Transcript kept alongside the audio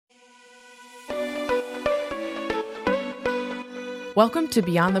Welcome to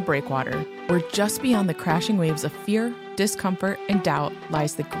Beyond the Breakwater, where just beyond the crashing waves of fear, discomfort, and doubt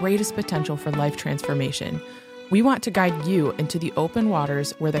lies the greatest potential for life transformation. We want to guide you into the open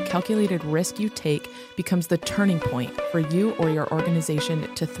waters where the calculated risk you take becomes the turning point for you or your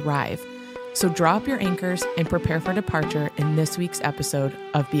organization to thrive. So draw up your anchors and prepare for departure in this week's episode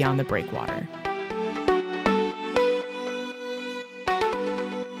of Beyond the Breakwater.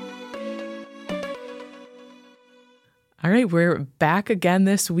 All right, we're back again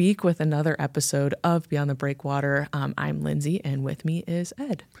this week with another episode of Beyond the Breakwater. I'm Lindsay, and with me is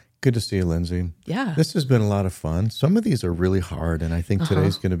Ed. Good to see you, Lindsay. Yeah. This has been a lot of fun. Some of these are really hard, and I think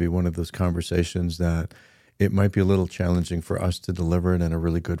today's going to be one of those conversations that it might be a little challenging for us to deliver it in a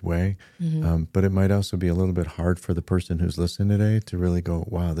really good way, but it might also be a little bit hard for the person who's listening today to really go,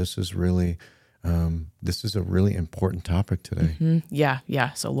 wow, this is a really important topic today.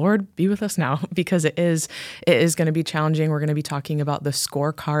 Yeah. So Lord, be with us now, because it is going to be challenging. We're going to be talking about the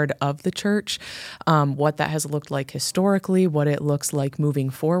scorecard of the church, what that has looked like historically, what it looks like moving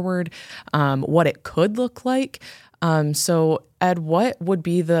forward, what it could look like. So Ed, what would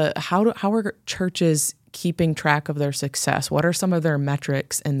be how are churches keeping track of their success? What are some of their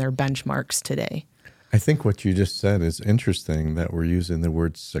metrics and their benchmarks today? I think what you just said is interesting, that we're using the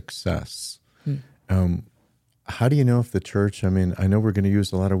word success. How do you know if the church, I know we're going to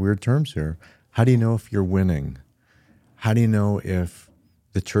use a lot of weird terms here. How do you know if you're winning? How do you know if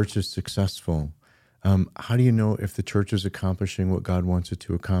the church is successful? How do you know if the church is accomplishing what God wants it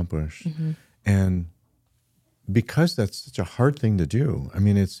to accomplish? And because that's such a hard thing to do,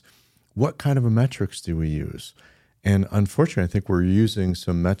 it's what kind of a metrics do we use? And unfortunately, I think we're using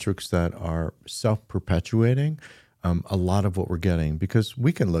some metrics that are self-perpetuating. A lot of what we're getting, because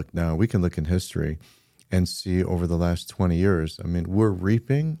we can look in history and see over the last 20 years, we're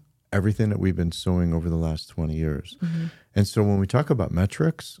reaping everything that we've been sowing over the last 20 years. And so when we talk about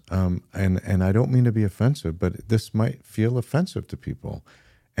metrics, and I don't mean to be offensive, but this might feel offensive to people,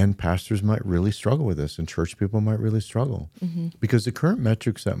 and pastors might really struggle with this, and church people might really struggle, because the current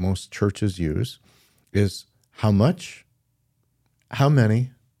metrics that most churches use is how much, how many,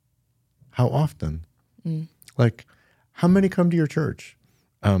 how often. Like, how many come to your church?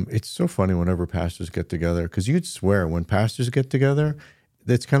 It's so funny whenever pastors get together, because you'd swear when pastors get together,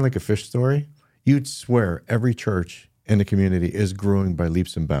 it's kind of like a fish story. You'd swear every church in the community is growing by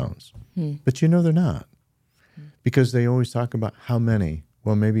leaps and bounds. But they're not, because they always talk about how many.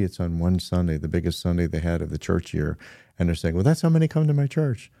 Well, maybe it's on one Sunday, the biggest Sunday they had of the church year, and they're saying, well, that's how many come to my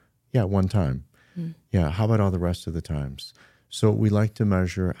church. Yeah, one time. Yeah, how about all the rest of the times? So we like to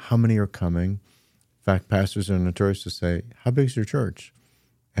measure how many are coming. In fact, pastors are notorious to say, how big is your church?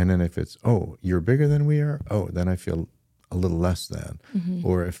 And then if it's, oh, you're bigger than we are, oh, then I feel a little less than.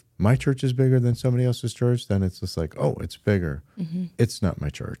 Or if my church is bigger than somebody else's church, then it's just like, oh, it's bigger. It's not my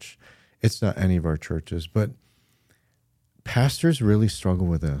church. It's not any of our churches. But pastors really struggle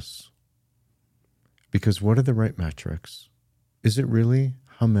with this, because what are the right metrics? Is it really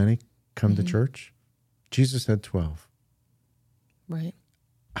how many come to church? Jesus had 12. Right.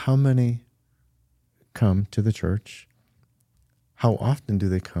 How many come to the church? How often do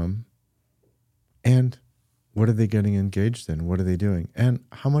they come? And what are they getting engaged in? What are they doing? And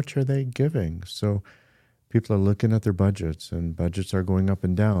how much are they giving? So people are looking at their budgets, and budgets are going up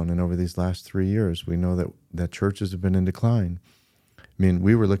and down. And over these last 3 years, we know that churches have been in decline.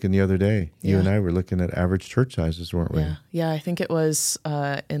 We were looking the other day. You and I were looking at average church sizes, weren't we? Yeah. I think it was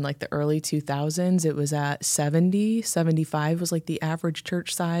in like the early 2000s, it was at 70, 75 was like the average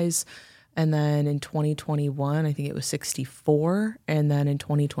church size. And then in 2021, I think it was 64. And then in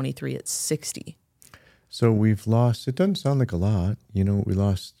 2023, it's 60. So we've lost, it doesn't sound like a lot. We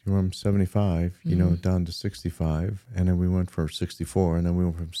lost from 75, down to 65. And then we went from 64, and then we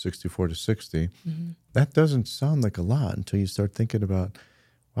went from 64 to 60. That doesn't sound like a lot until you start thinking about,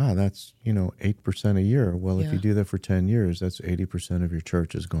 wow, that's, 8% a year. Well, if you do that for 10 years, that's 80% of your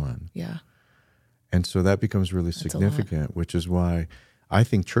church is gone. Yeah. And so that becomes really significant, which is why I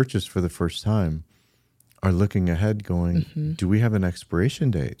think churches for the first time are looking ahead going, do we have an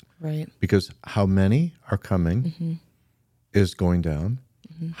expiration date? Right. Because how many are coming is going down.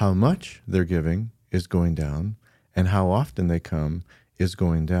 How much they're giving is going down. And how often they come is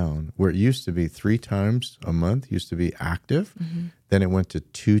going down. Where it used to be 3 times a month, used to be active. Then it went to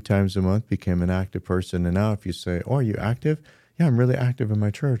 2 times a month, became an active person. And now if you say, oh, are you active? Yeah, I'm really active in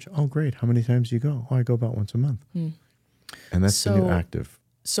my church. Oh, great. How many times do you go? Oh, I go about once a month. And that's the new active.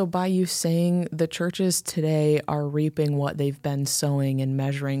 So by you saying the churches today are reaping what they've been sowing and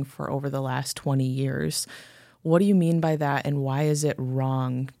measuring for over the last 20 years, what do you mean by that, and why is it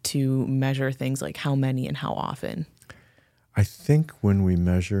wrong to measure things like how many and how often? I think when we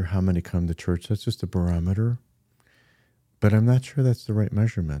measure how many come to church, that's just a barometer. But I'm not sure that's the right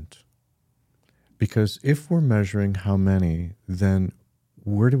measurement. Because if we're measuring how many, then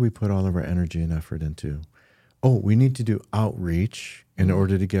where do we put all of our energy and effort into? Oh, we need to do outreach in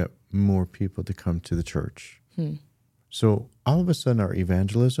order to get more people to come to the church. So all of a sudden our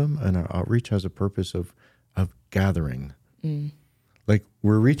evangelism and our outreach has a purpose of gathering. Like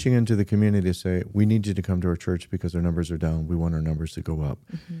we're reaching into the community to say, we need you to come to our church because our numbers are down. We want our numbers to go up.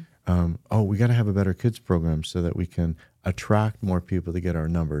 We got to have a better kids program so that we can attract more people to get our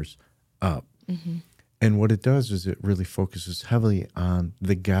numbers up. And what it does is it really focuses heavily on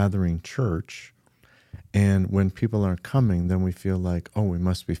the gathering church. And when people aren't coming, then we feel like, oh, we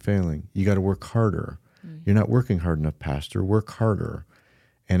must be failing. You got to work harder. You're not working hard enough, pastor. Work harder.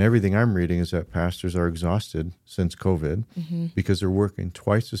 And everything I'm reading is that pastors are exhausted since COVID because they're working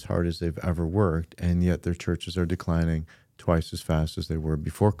twice as hard as they've ever worked, and yet their churches are declining twice as fast as they were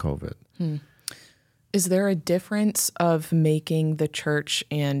before COVID. Is there a difference of making the church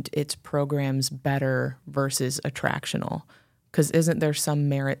and its programs better versus attractional? Because isn't there some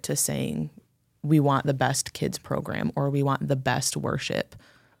merit to saying we want the best kids program or we want the best worship?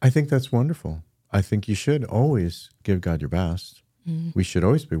 I think that's wonderful. I think you should always give God your best. We should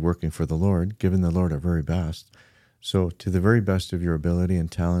always be working for the Lord, giving the Lord our very best. So to the very best of your ability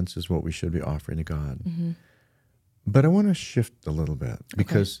and talents is what we should be offering to God. But I want to shift a little bit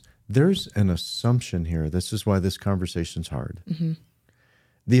because there's an assumption here. This is why this conversation's hard.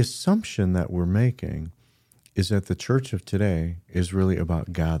 The assumption that we're making is that the church of today is really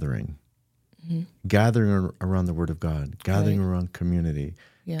about gathering. Gathering around the Word of God, gathering around community,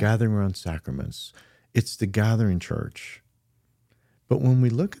 gathering around sacraments. It's the gathering church. But when we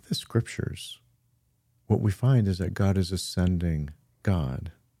look at the scriptures, what we find is that God is ascending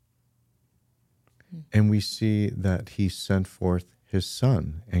God. And we see that he sent forth his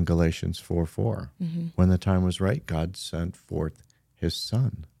son in Galatians 4:4. When the time was right, God sent forth his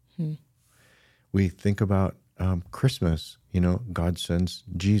son. We think about Christmas, God sends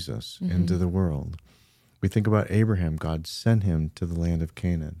Jesus into the world. We think about Abraham, God sent him to the land of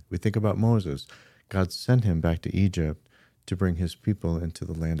Canaan. We think about Moses, God sent him back to Egypt to bring his people into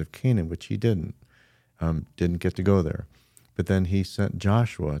the land of Canaan, which he didn't get to go there. But then he sent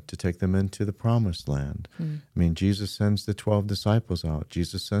Joshua to take them into the promised land. I mean, Jesus sends the 12 disciples out.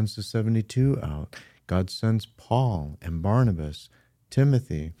 Jesus sends the 72 out. God sends Paul and Barnabas,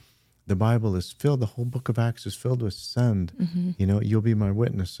 Timothy. The Bible is filled, the whole book of Acts is filled with send. You'll be my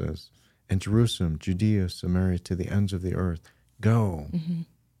witnesses. In Jerusalem, Judea, Samaria, to the ends of the earth. Go.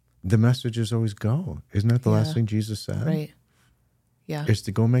 The message is always go. Isn't that the last thing Jesus said? Right. Yeah. Is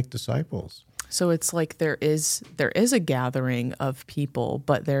to go make disciples. So it's like there is a gathering of people,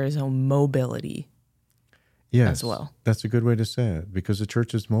 but there is a mobility as well. That's a good way to say it because the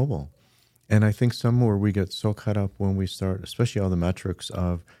church is mobile. And I think somewhere we get so caught up when we start, especially all the metrics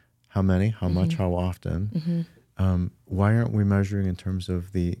of how many, how much, how often. Why aren't we measuring in terms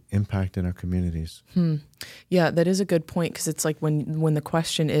of the impact in our communities? Yeah, that is a good point because it's like when the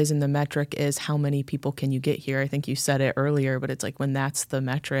question is and the metric is how many people can you get here? I think you said it earlier, but it's like when that's the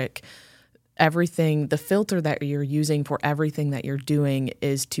metric, everything, the filter that you're using for everything that you're doing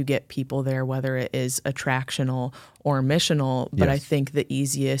is to get people there, whether it is attractional or missional. But I think the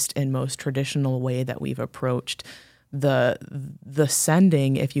easiest and most traditional way that we've approached the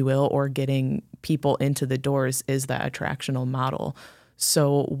sending, if you will, or getting people into the doors is that attractional model.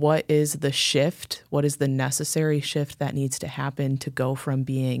 So what is the shift? What is the necessary shift that needs to happen to go from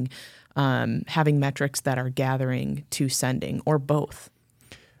being having metrics that are gathering to sending, or both?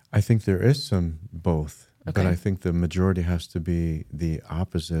 I think there is some both, but I think the majority has to be the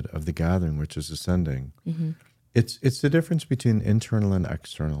opposite of the gathering, which is ascending. It's the difference between internal and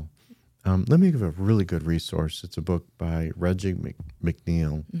external. Let me give a really good resource. It's a book by Reggie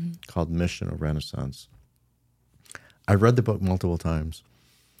McNeil called Missional Renaissance. I read the book multiple times,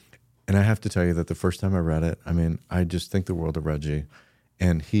 and I have to tell you that the first time I read it, I just think the world of Reggie,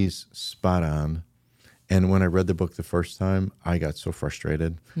 and he's spot on. And when I read the book the first time, I got so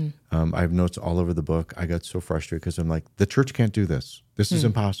frustrated. I have notes all over the book. I got so frustrated because I'm like, the church can't do this. This is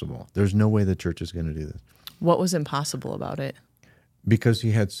impossible. There's no way the church is going to do this. What was impossible about it? Because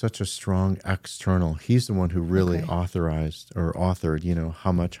he had such a strong external. He's the one who really authored,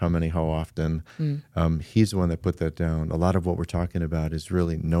 how much, how many, how often. He's the one that put that down. A lot of what we're talking about is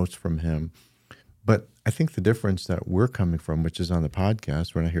really notes from him. But I think the difference that we're coming from, which is on the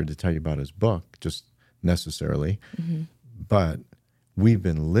podcast, we're not here to tell you about his book, just necessarily, but we've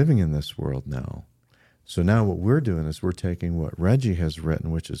been living in this world now. So now what we're doing is we're taking what Reggie has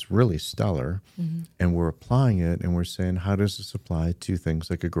written, which is really stellar, and we're applying it, and we're saying, how does this apply to things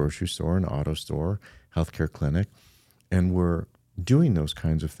like a grocery store, an auto store, healthcare clinic? And we're doing those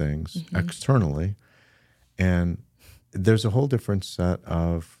kinds of things externally. And there's a whole different set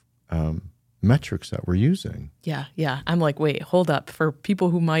of metrics that we're using. Yeah. I'm like, wait, hold up. For people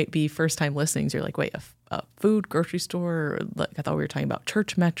who might be first-time listenings, you're like, wait, a food, grocery store? Like, I thought we were talking about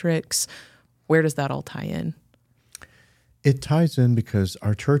church metrics. Where does that all tie in? It ties in because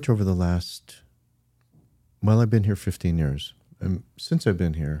our church over the last, I've been here 15 years. And since I've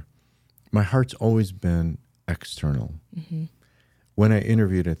been here, my heart's always been external. When I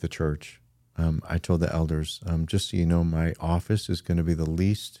interviewed at the church, I told the elders, just so you know, my office is going to be the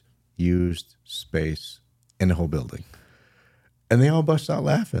least used space in the whole building. And they all bust out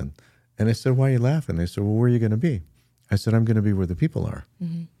laughing. And I said, why are you laughing? They said, well, where are you going to be? I said, I'm going to be where the people are.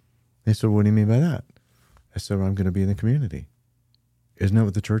 They said, what do you mean by that? I said, well, I'm going to be in the community. Isn't that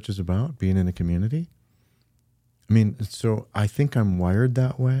what the church is about, being in a community? I mean, so I think I'm wired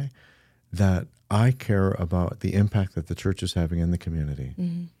that way, that I care about the impact that the church is having in the community.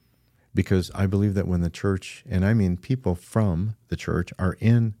 Because I believe that when the church, and I mean people from the church, are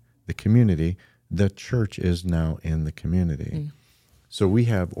in the community, the church is now in the community. So we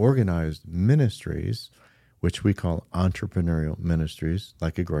have organized ministries, which we call entrepreneurial ministries,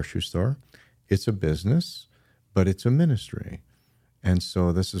 like a grocery store. It's a business, but it's a ministry. And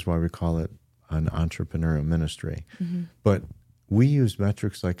so this is why we call it an entrepreneurial ministry. But we use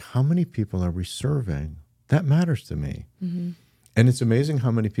metrics like, how many people are we serving? That matters to me. And it's amazing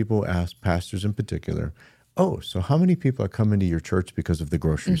how many people ask, pastors in particular, oh, so how many people are coming to your church because of the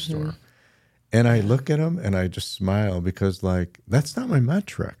grocery store? And I look at them and I just smile because, like, that's not my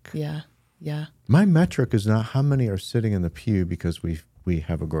metric. Yeah. My metric is not how many are sitting in the pew because we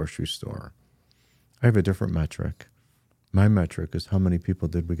have a grocery store. I have a different metric. My metric is how many people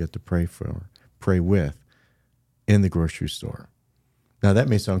did we get to pray with in the grocery store. Now, that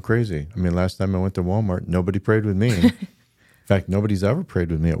may sound crazy. I mean, last time I went to Walmart, nobody prayed with me. In fact, nobody's ever prayed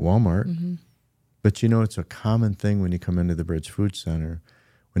with me at Walmart. But, you know, it's a common thing when you come into the Bridge Food Center,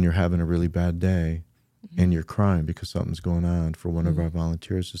 when you're having a really bad day and you're crying because something's going on, for one of our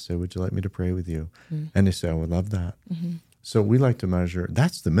volunteers to say, would you like me to pray with you? And they say, I would love that. So we like to measure.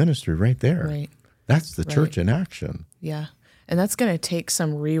 That's the ministry right there. Right. That's the church in action. Yeah. And that's going to take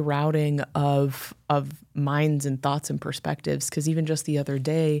some rerouting of minds and thoughts and perspectives. Because even just the other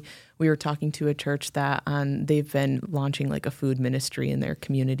day, we were talking to a church that they've been launching like a food ministry in their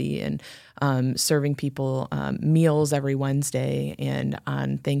community and serving people meals every Wednesday. And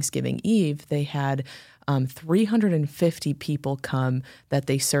on Thanksgiving Eve, they had 350 people come that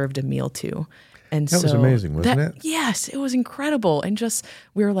they served a meal to. And that was amazing, wasn't it? Yes, it was incredible. And just,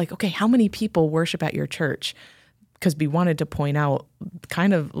 we were like, okay, how many people worship at your church? Because we wanted to point out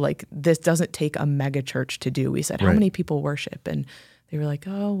kind of like, this doesn't take a mega church to do. We said, how many people worship? And they were like,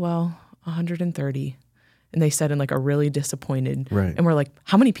 oh, well, 130. And they said in like a really disappointed. And we're like,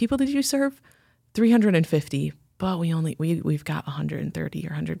 how many people did you serve? 350. But we've got 130 or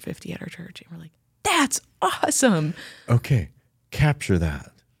 150 at our church. And we're like, that's awesome. Okay, capture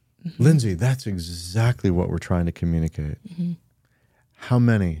that. Lindsay, that's exactly what we're trying to communicate. How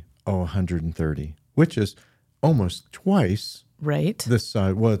many? Oh, 130, which is almost twice the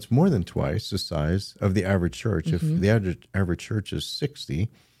size. Well, it's more than twice the size of the average church. If the average church is 60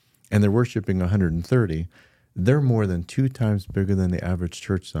 and they're worshiping 130, they're more than 2 times bigger than the average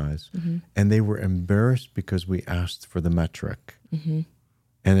church size. And they were embarrassed because we asked for the metric. And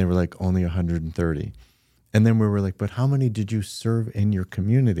they were like, only 130. And then we were like, but how many did you serve in your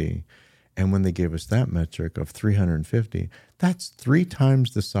community? And when they gave us that metric of 350, that's 3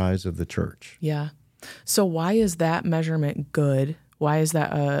 times the size of the church. Yeah. So why is that measurement good? Why is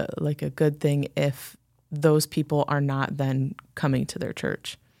that like a good thing if those people are not then coming to their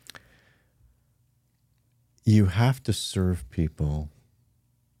church? You have to serve people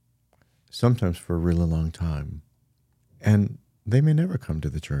sometimes for a really long time, and they may never come to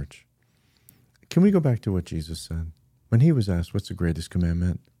the church. Can we go back to what Jesus said? When he was asked, what's the greatest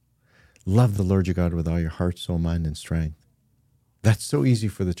commandment? Love the Lord your God with all your heart, soul, mind, and strength. That's so easy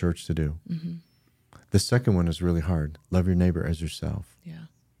for the church to do. The second one is really hard. Love your neighbor as yourself. Yeah.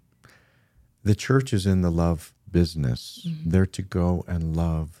 The church is in the love business. They're to go and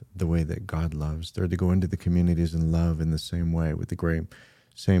love the way that God loves. They're to go into the communities and love in the same way, with the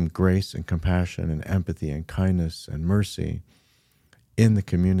same grace and compassion and empathy and kindness and mercy in the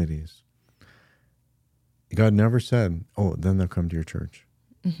communities. God never said, oh, then they'll come to your church.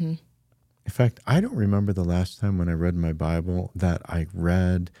 In fact, I don't remember the last time when I read my Bible that I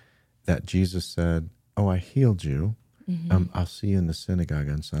read that Jesus said, oh, I healed you. I'll see you in the synagogue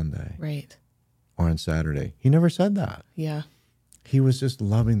on Sunday Right. or on Saturday. He never said that. Yeah. He was just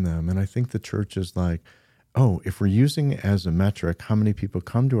loving them. And I think the church is like, oh, if we're using it as a metric, how many people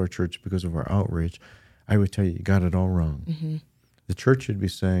come to our church because of our outreach, I would tell you, you got it all wrong. The church should be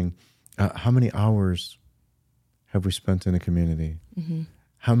saying, how many hours have we spent in a community?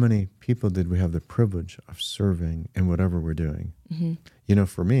 How many people did we have the privilege of serving in whatever we're doing? You know,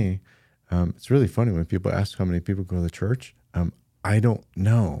 for me, it's really funny when people ask how many people go to the church. I don't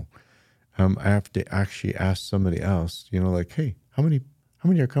know. I have to actually ask somebody else, you know, like, hey, how many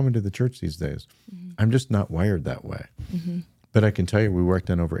are coming to the church these days? I'm just not wired that way. But I can tell you, we worked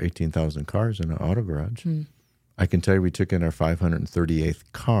on over 18,000 cars in an auto garage. I can tell you we took in our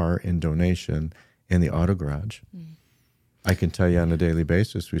 538th car in donation in the auto garage. I can tell you on a daily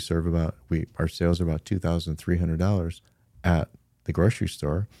basis, our sales are about $2,300 at the grocery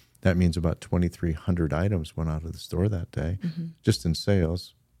store. That means about 2,300 items went out of the store that day, just in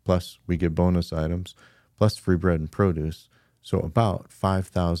sales. Plus, we get bonus items, plus free bread and produce. So about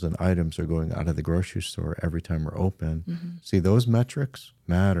 5,000 items are going out of the grocery store every time we're open. See, those metrics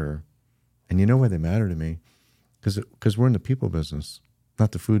matter. And you know why they matter to me? Because we're in the people business,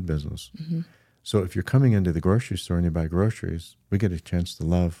 not the food business. So if you're coming into the grocery store and you buy groceries, we get a chance to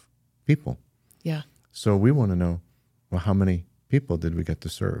love people. Yeah. So we want to know, well, how many people did we get to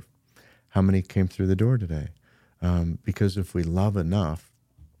serve? How many came through the door today? Because if we love enough,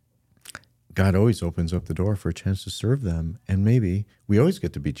 God always opens up the door for a chance to serve them. And maybe we always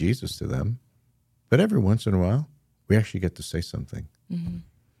get to be Jesus to them. But every once in a while, we actually get to say something.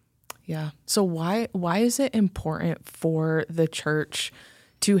 Yeah. So why is it important for the church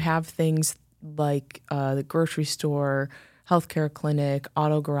to have things like the grocery store, healthcare clinic,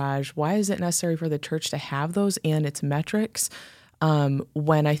 auto garage? Why is it necessary for the church to have those and its metrics?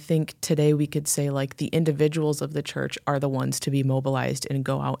 When I think today we could say like the individuals of the church are the ones to be mobilized and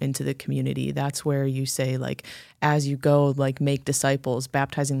go out into the community. That's where you say like, as you go, like make disciples,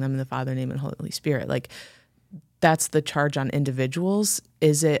 baptizing them in the Father, name, and Holy Spirit. Like that's the charge on individuals.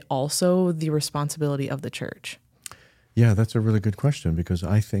 Is it also the responsibility of the church? Yeah, that's a really good question because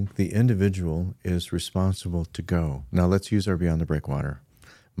I think the individual is responsible to go. Now let's use our Beyond the Breakwater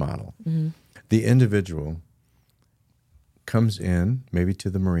model. The individual comes in maybe to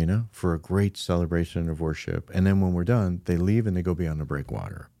the marina for a great celebration of worship. And then when we're done, they leave and they go beyond the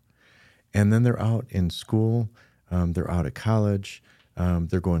breakwater. And then they're out in school. They're out at college.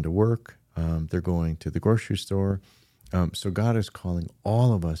 They're going to work. They're going to the grocery store. So God is calling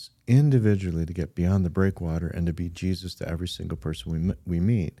all of us individually to get beyond the breakwater and to be Jesus to every single person we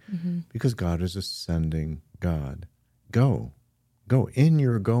meet because God is a sending God. Go in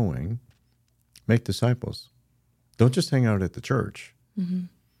your going, make disciples. Don't just hang out at the church.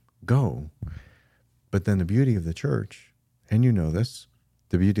 Go. But then the beauty of the church, and you know this,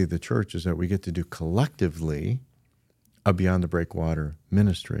 the beauty of the church is that we get to do collectively a Beyond the Breakwater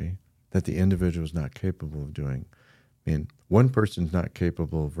ministry that the individual is not capable of doing. I mean, one person's not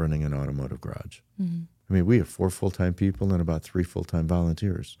capable of running an automotive garage. I mean, we have 4 full-time people and about 3 full-time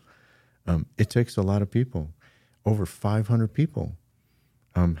volunteers. It takes a lot of people. Over 500 people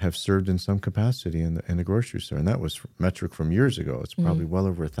have served in some capacity in the grocery store. And that was metric from years ago. It's probably well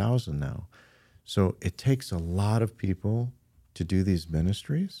over 1,000 now. So it takes a lot of people to do these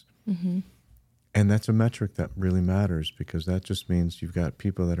ministries. And that's a metric that really matters because that just means you've got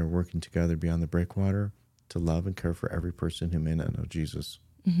people that are working together beyond the breakwater to love and care for every person who may not know Jesus.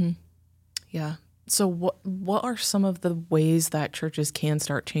 Yeah. So what are some of the ways that churches can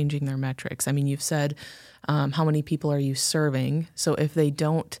start changing their metrics? I mean, you've said how many people are you serving? So if they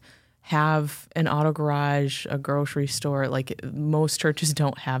don't have an auto garage, a grocery store, like most churches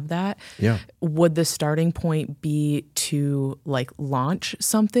don't have that. Yeah. Would the starting point be to like launch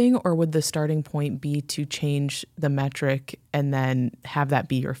something, or would the starting point be to change the metric and then have that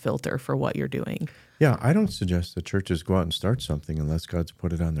be your filter for what you're doing? Yeah, I don't suggest that churches go out and start something unless God's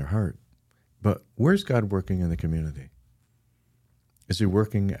put it on their heart. But where's God working in the community? Is he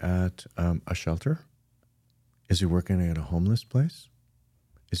working at a shelter? Is he working at a homeless place?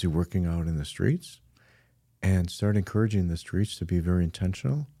 Is he working out in the streets? And start encouraging the streets to be very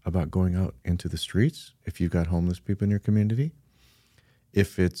intentional about going out into the streets if you've got homeless people in your community.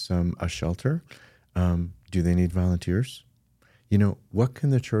 If it's a shelter, do they need volunteers? You know, what can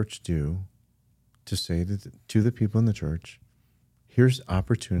the church do to say to the people in the church, here's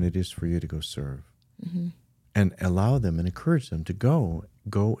opportunities for you to go serve, and allow them and encourage them to go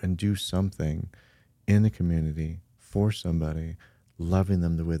and do something in the community for somebody, loving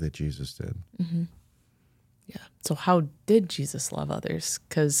them the way that Jesus did. Yeah. So how did Jesus love others?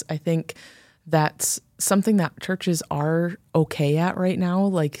 Because I think that's something that churches are okay at right now,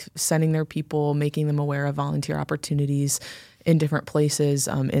 like sending their people, making them aware of volunteer opportunities in different places,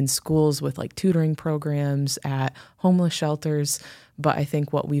 in schools with like tutoring programs, at homeless shelters. But I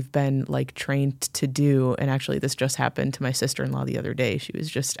think what we've been like trained to do, and actually this just happened to my sister-in-law the other day. She was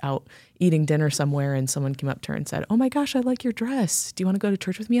just out eating dinner somewhere and someone came up to her and said, "Oh my gosh, I like your dress. Do you want to go to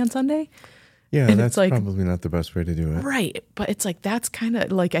church with me on Sunday?" Yeah, And that's it's like, probably not the best way to do it. right. But it's like, that's kind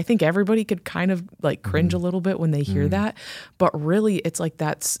of like, I think everybody could kind of like cringe a little bit when they hear that. But really, it's like,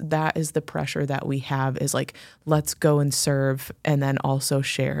 that is the pressure that we have, is like, let's go and serve and then also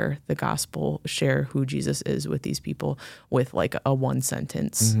share the gospel, share who Jesus is with these people with like a one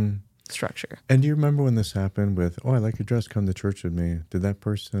sentence structure. And do you remember when this happened with, "Oh, I like your dress, come to church with me"? Did that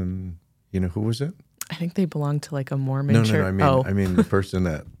person, who was it? I think they belong to like a Mormon No, church. I mean the person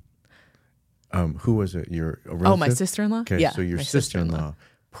that, who was it? Your relative? Oh, my sister-in-law? Okay, Yeah, so your my sister-in-law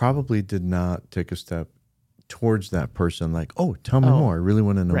probably did not take a step towards that person like, "Oh, tell me more. I really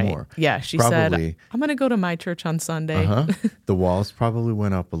want to know Right. more." Yeah, she Probably, said, "I'm going to go to my church on Sunday." the walls probably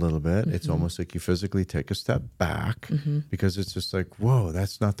went up a little bit. It's almost like you physically take a step back because it's just like, whoa,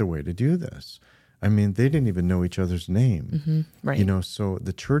 that's not the way to do this. I mean, they didn't even know each other's name. Right. So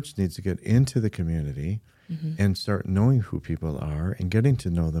the church needs to get into the community and start knowing who people are and getting to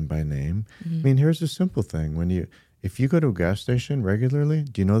know them by name. I mean, here's a simple thing. If you go to a gas station regularly,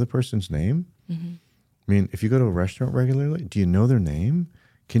 do you know the person's name? I mean, if you go to a restaurant regularly, do you know their name?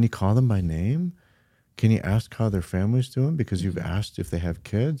 Can you call them by name? Can you ask how their family's doing because you've asked if they have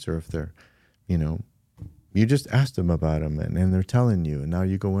kids, or if they're, you just asked them about them and they're telling you, and now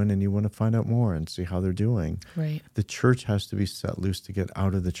you go in and you want to find out more and see how they're doing. Right. The church has to be set loose to get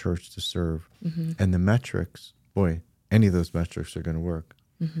out of the church to serve. And the metrics, boy, any of those metrics are going to work.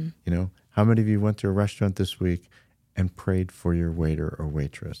 How many of you went to a restaurant this week and prayed for your waiter or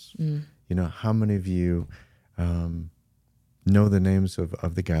waitress? How many of you know the names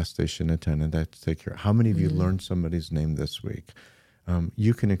of the gas station attendant that take care? How many of you learned somebody's name this week?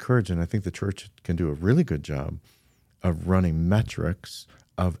 You can encourage, and I think the church can do a really good job of running metrics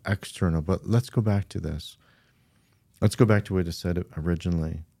of external. But let's go back to this. Let's go back to what I said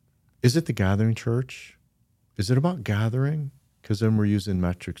originally. Is it the gathering church? Is it about gathering? Because then we're using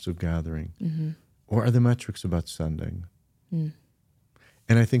metrics of gathering. Or are the metrics about sending? And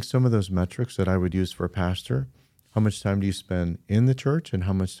I think some of those metrics that I would use for a pastor, how much time do you spend in the church and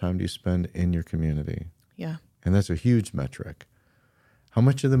how much time do you spend in your community? Yeah. And that's a huge metric. How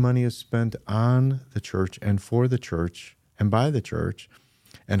much of the money is spent on the church and for the church and by the church,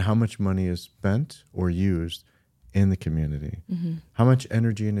 and how much money is spent or used in the community? How much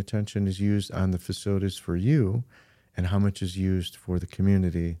energy and attention is used on the facilities for you, and how much is used for the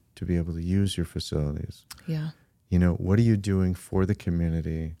community to be able to use your facilities? Yeah. What are you doing for the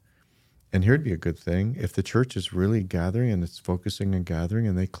community? And here'd be a good thing. If the church is really gathering and it's focusing on gathering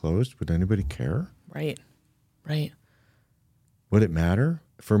and they closed, would anybody care? Right. Right. Would it matter?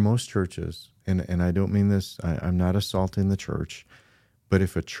 For most churches, and I don't mean this, I'm not assaulting the church, but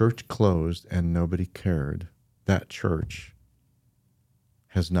if a church closed and nobody cared, that church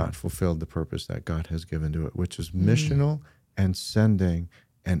has not fulfilled the purpose that God has given to it, which is missional and sending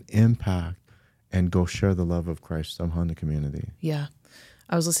and impact and go share the love of Christ somehow in the community. Yeah.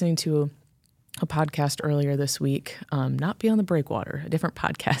 I was listening to a podcast earlier this week, not Beyond the Breakwater, a different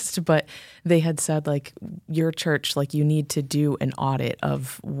podcast, but they had said, like, your church, like, you need to do an audit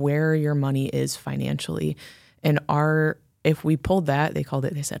of where your money is financially. And if we pulled that, they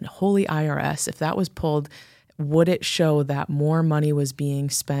said Holy IRS, if that was pulled, would it show that more money was being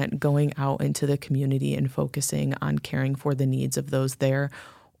spent going out into the community and focusing on caring for the needs of those there?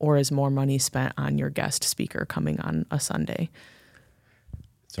 Or is more money spent on your guest speaker coming on a Sunday?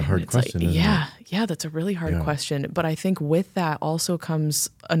 It's a hard question, isn't it? it? Yeah, that's a really hard question. But I think with that also comes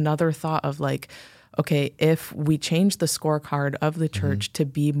another thought of like, okay, if we change the scorecard of the church to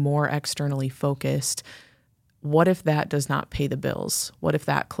be more externally focused, what if that does not pay the bills? What if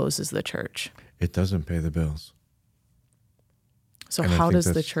that closes the church? It doesn't pay the bills. So how does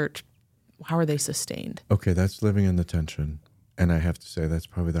the church, how are they sustained? Okay, that's living in the tension. And I have to say that's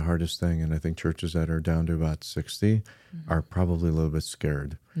probably the hardest thing. And I think churches that are down to about 60 are probably a little bit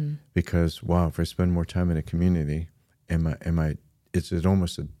scared because, wow, if I spend more time in a community, is it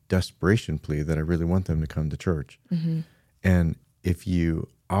almost a desperation plea that I really want them to come to church? And if you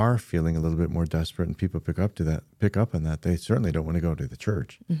are feeling a little bit more desperate and people pick up on that, they certainly don't want to go to the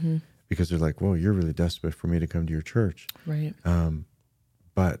church because they're like, whoa, you're really desperate for me to come to your church. Right.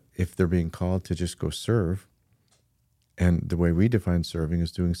 But if they're being called to just go serve, and the way we define serving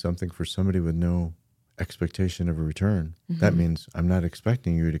is doing something for somebody with no expectation of a return. That means I'm not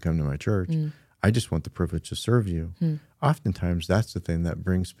expecting you to come to my church. I just want the privilege to serve you. Oftentimes, that's the thing that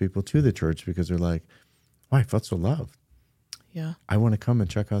brings people to the church because they're like, oh, I felt so loved. Yeah. I want to come and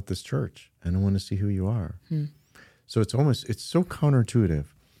check out this church, and I want to see who you are. So it's so counterintuitive.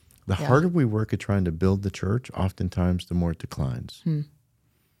 The harder we work at trying to build the church, oftentimes the more it declines.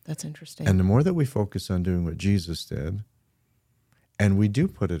 That's interesting. And the more that we focus on doing what Jesus did, and we do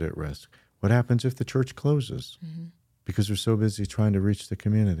put it at risk, what happens if the church closes? Because we're so busy trying to reach the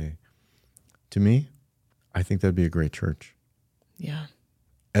community. To me, I think that'd be a great church. Yeah.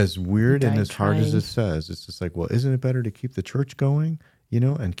 As weird and as hard as it says, it's just like, well, isn't it better to keep the church going,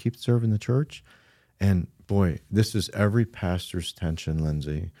 and keep serving the church? And boy, this is every pastor's tension,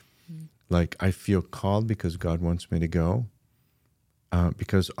 Lindsay. Like, I feel called because God wants me to go.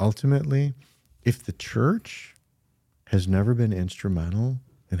 Because ultimately, if the church has never been instrumental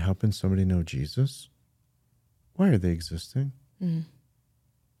in helping somebody know Jesus, why are they existing?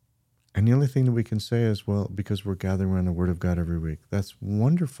 And the only thing that we can say is, well, because we're gathering around the Word of God every week. That's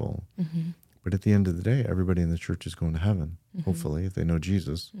wonderful. But at the end of the day, everybody in the church is going to heaven, hopefully, if they know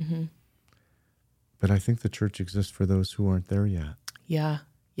Jesus. But I think the church exists for those who aren't there yet. Yeah.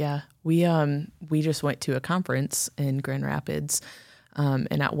 Yeah. We just went to a conference in Grand Rapids.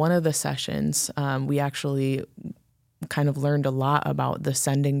 And at one of the sessions, we actually kind of learned a lot about the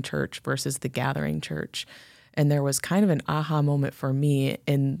sending church versus the gathering church. And there was kind of an aha moment for me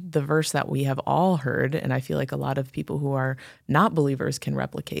in the verse that we have all heard, and I feel like a lot of people who are not believers can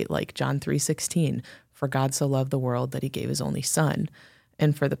replicate, like John 3:16, for God so loved the world that he gave his only son.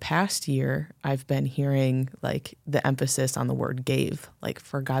 And for the past year, I've been hearing like the emphasis on the word gave, like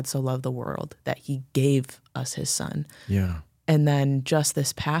for God so loved the world that he gave us his son. Yeah. And then just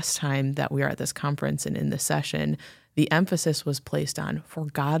this past time that we were at this conference and in the session, the emphasis was placed on for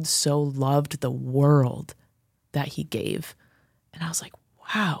God so loved the world that he gave. And I was like,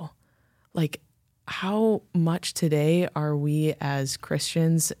 wow, like how much today are we as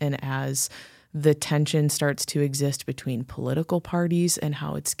Christians, and as the tension starts to exist between political parties and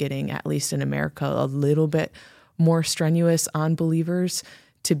how it's getting, at least in America, a little bit more strenuous on believers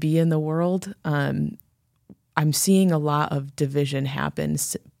to be in the world. I'm seeing a lot of division happen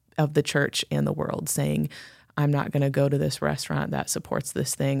of the church and the world, saying, I'm not going to go to this restaurant that supports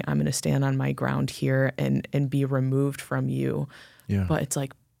this thing. I'm going to stand on my ground here and be removed from you. Yeah. But it's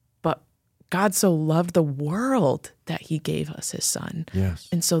like, but God so loved the world that he gave us his son. Yes.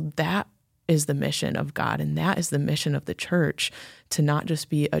 And so that is the mission of God, and that is the mission of the church, to not just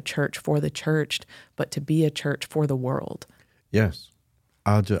be a church for the churched, but to be a church for the world. Yes.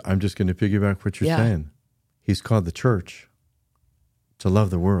 I'm just going to piggyback what you're saying. He's called the church to love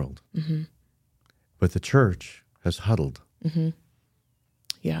the world. But the church has huddled,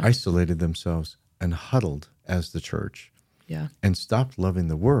 isolated themselves and huddled as the church, and stopped loving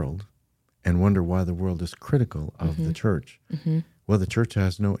the world and wonder why the world is critical of the church. Well, the church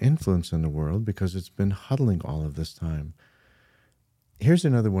has no influence in the world because it's been huddling all of this time. Here's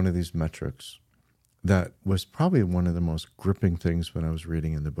another one of these metrics that was probably one of the most gripping things when I was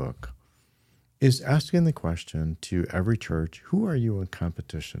reading in the book, is asking the question to every church, who are you in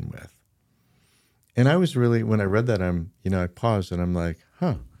competition with? And I was really, when I read that, I paused and I'm like,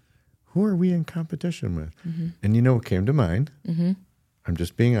 who are we in competition with? And what came to mind? I'm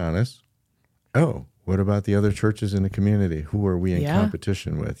just being honest. Oh, what about the other churches in the community? Who are we in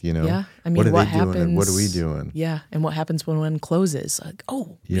competition with? Yeah. I mean, what are what they happens, doing and what are we doing? Yeah. And what happens when one closes? Like,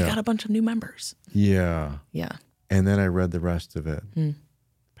 we got a bunch of new members. Yeah. Yeah. And then I read the rest of it.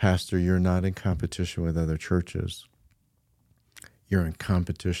 Pastor, you're not in competition with other churches. You're in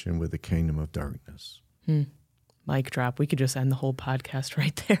competition with the kingdom of darkness. Mic drop. We could just end the whole podcast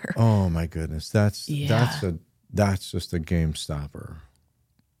right there. Oh my goodness. That's just a game stopper.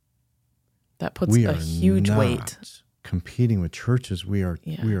 That puts a huge weight. We are not competing with churches. We are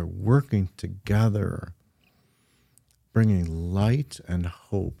working together, bringing light and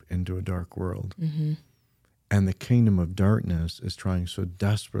hope into a dark world. And the kingdom of darkness is trying so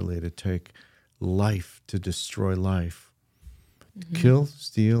desperately to take life, to destroy life. Kill,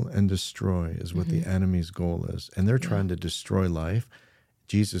 steal, and destroy is what the enemy's goal is. And they're trying to destroy life.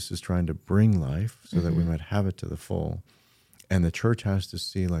 Jesus is trying to bring life so that we might have it to the full. And the church has to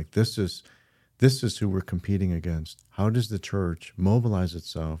see, like, this is who we're competing against. How does the church mobilize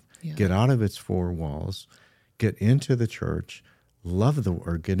itself, get out of its four walls, get into the church,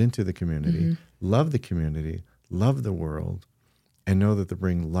 get into the community, love the community, love the world, and know that they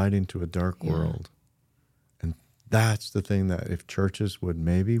bring light into a dark world. And that's the thing that if churches would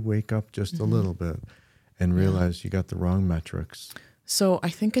maybe wake up just a little bit and realize you got the wrong metrics. So I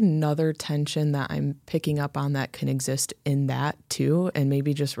think another tension that I'm picking up on that can exist in that too, and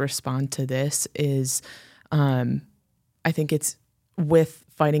maybe just respond to this is, I think it's with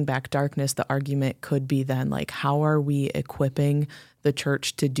fighting back darkness, the argument could be then like, how are we equipping the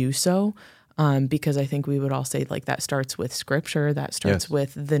church to do so? Because I think we would all say like that starts with scripture, that starts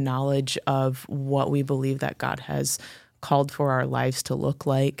with the knowledge of what we believe that God has called for our lives to look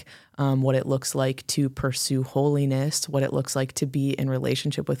like, what it looks like to pursue holiness, what it looks like to be in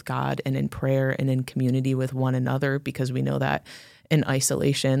relationship with God and in prayer and in community with one another, because we know that in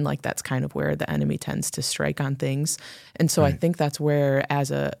isolation, like that's kind of where the enemy tends to strike on things. And so I think that's where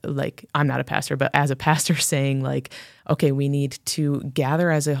I'm not a pastor, but as a pastor saying like, okay, we need to gather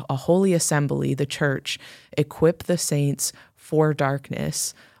as a holy assembly, the church, equip the saints for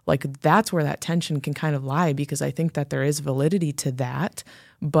darkness. Like that's where that tension can kind of lie, because I think that there is validity to that,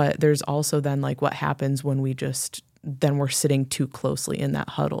 but there's also then like what happens when we're sitting too closely in that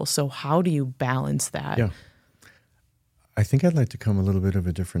huddle. So how do you balance that? Yeah. I think I'd like to come a little bit of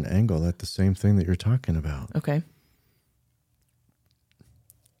a different angle at the same thing that you're talking about. Okay.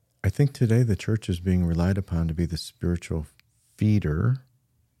 I think today the church is being relied upon to be the spiritual feeder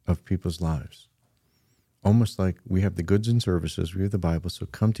of people's lives. Almost like we have the goods and services, we have the Bible, so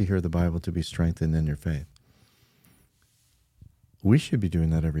come to hear the Bible to be strengthened in your faith. We should be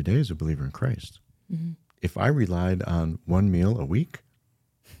doing that every day as a believer in Christ. Mm-hmm. If I relied on one meal a week,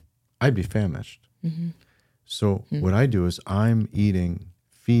 I'd be famished. Mm-hmm. So what I do is I'm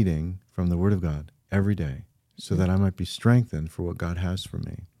feeding from the Word of God every day so that I might be strengthened for what God has for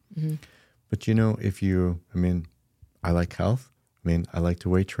me. Mm-hmm. But I like health. I like to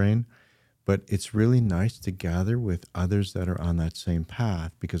weight train. But it's really nice to gather with others that are on that same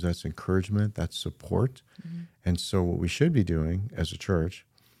path, because that's encouragement, that's support. Mm-hmm. And so what we should be doing as a church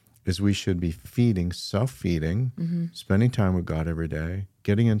is we should be self-feeding, spending time with God every day,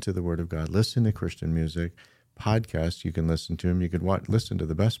 getting into the Word of God, listening to Christian music, podcasts, you can listen to them. You could listen to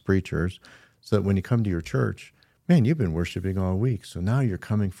the best preachers, so that when you come to your church, man, you've been worshiping all week. So now you're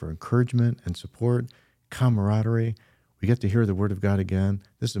coming for encouragement and support, camaraderie. We get to hear the Word of God again.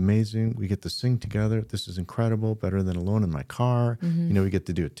 This is amazing. We get to sing together. This is incredible, better than alone in my car. Mm-hmm. We get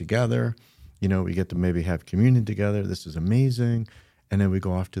to do it together. We get to maybe have communion together. This is amazing. And then we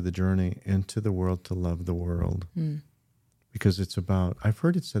go off to the journey into the world to love the world. Because it's about, I've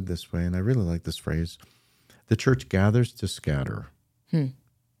heard it said this way, and I really like this phrase, the church gathers to scatter.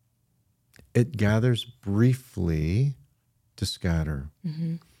 It gathers briefly to scatter.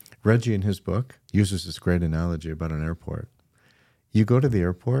 Mm-hmm. Reggie, in his book, uses this great analogy about an airport. You go to the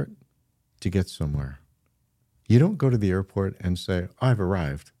airport to get somewhere. You don't go to the airport and say, I've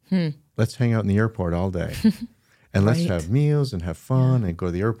arrived. Let's hang out in the airport all day. And let's have meals and have fun and go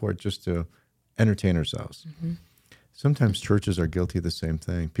to the airport just to entertain ourselves. Mm-hmm. Sometimes churches are guilty of the same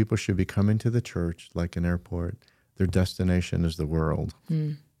thing. People should be coming to the church like an airport. Their destination is the world.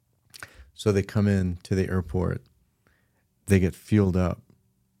 So they come in to the airport. They get fueled up.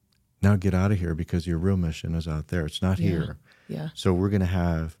 Now get out of here, because your real mission is out there. It's not here. Yeah. So we're going to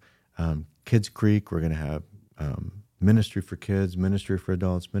have Kids Creek. We're going to have ministry for kids, ministry for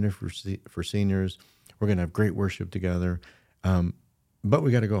adults, ministry for seniors. We're going to have great worship together. But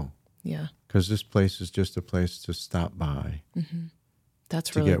we got to go. Yeah. Because this place is just a place to stop by. Mm-hmm.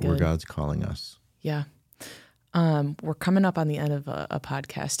 That's really good. To get where God's calling us. Yeah. We're coming up on the end of a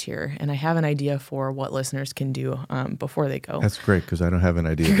podcast here, and I have an idea for what listeners can do before they go. That's great, because I don't have an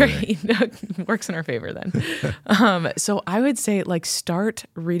idea. Great. Works in our favor then. So I would say, start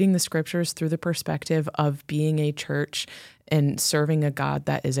reading the scriptures through the perspective of being a church and serving a God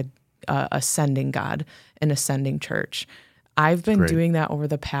that is a sending God, an ascending church. I've been doing that over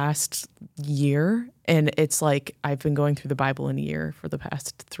the past year, and it's like I've been going through the Bible in a year for the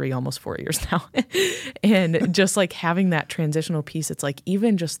past almost 4 years now. And just having that transitional piece, it's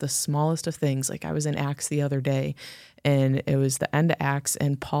even just the smallest of things. I was in Acts the other day, and it was the end of Acts,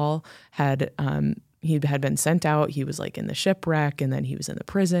 and Paul had he had been sent out. He was in the shipwreck, and then he was in the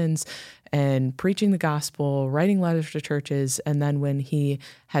prisons and preaching the gospel, writing letters to churches. And then when he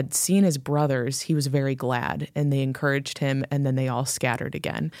had seen his brothers, he was very glad, and they encouraged him, and then they all scattered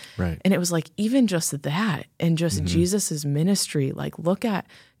again. Right. And it was even just that, and just Jesus's ministry. Look at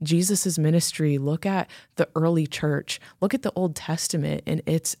Jesus's ministry. Look at the early church. Look at the Old Testament, and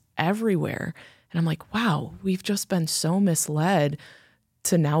it's everywhere. And I'm wow, we've just been so misled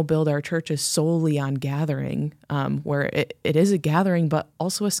to now build our churches solely on gathering, where it is a gathering, but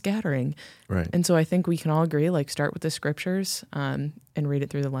also a scattering. Right. And so I think we can all agree, start with the scriptures and read it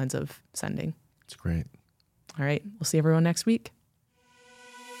through the lens of sending. It's great. All right. We'll see everyone next week.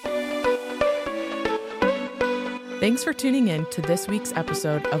 Thanks for tuning in to this week's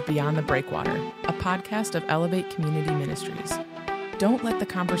episode of Beyond the Breakwater, a podcast of Elevate Community Ministries. Don't let the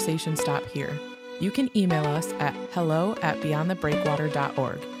conversation stop here. You can email us at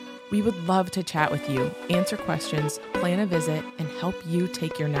hello@beyondthebreakwater.org. We would love to chat with you, answer questions, plan a visit, and help you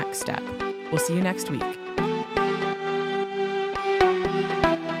take your next step. We'll see you next week.